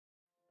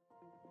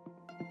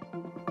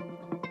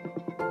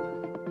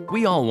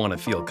We all want to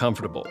feel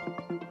comfortable.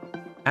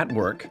 At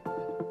work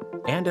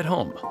and at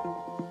home,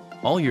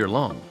 all year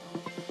long.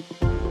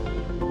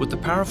 With the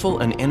powerful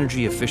and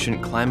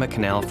energy-efficient Clima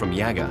Canal from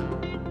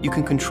Jaga, you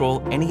can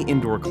control any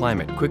indoor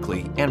climate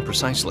quickly and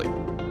precisely.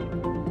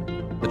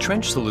 The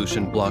trench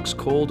solution blocks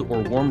cold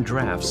or warm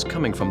drafts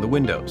coming from the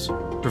windows,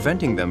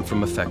 preventing them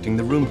from affecting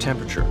the room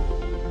temperature.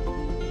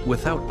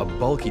 Without a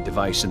bulky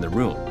device in the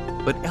room,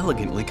 but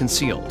elegantly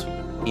concealed,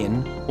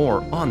 in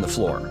or on the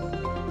floor.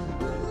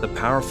 The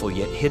powerful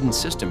yet hidden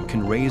system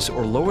can raise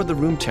or lower the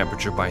room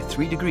temperature by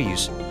 3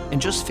 degrees in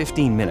just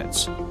 15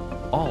 minutes,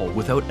 all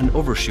without an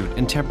overshoot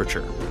in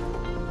temperature.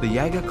 The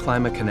Jaga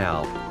Clima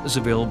Canal is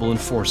available in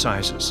 4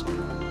 sizes.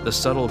 The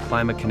subtle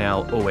Clima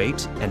Canal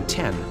 08 and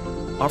 10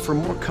 offer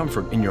more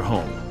comfort in your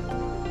home,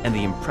 and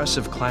the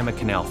impressive Clima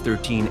Canal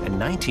 13 and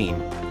 19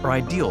 are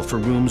ideal for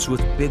rooms with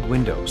big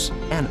windows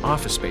and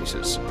office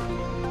spaces.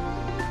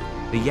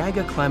 The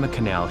Jaga Clima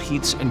Canal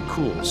heats and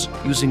cools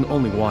using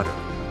only water.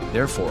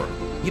 Therefore,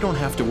 you don't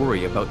have to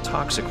worry about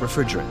toxic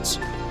refrigerants.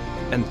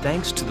 And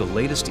thanks to the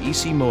latest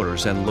EC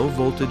motors and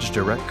low-voltage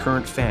direct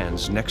current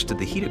fans next to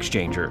the heat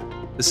exchanger,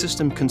 the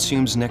system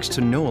consumes next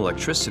to no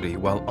electricity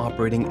while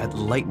operating at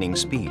lightning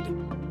speed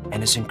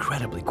and is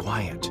incredibly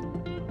quiet.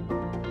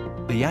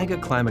 The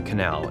Jaga Clima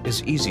Canal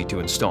is easy to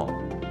install.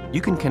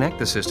 You can connect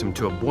the system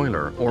to a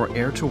boiler or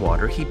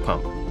air-to-water heat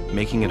pump,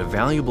 making it a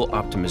valuable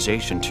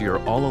optimization to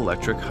your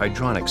all-electric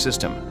hydronic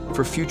system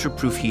for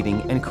future-proof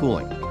heating and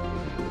cooling.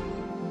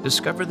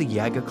 Discover the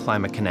Jaga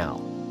Clima Canal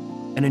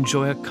and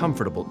enjoy a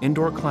comfortable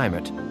indoor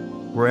climate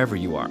wherever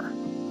you are.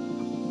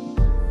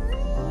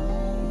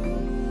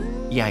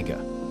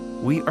 Jaga,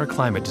 we are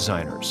climate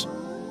designers.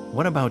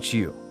 What about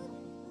you?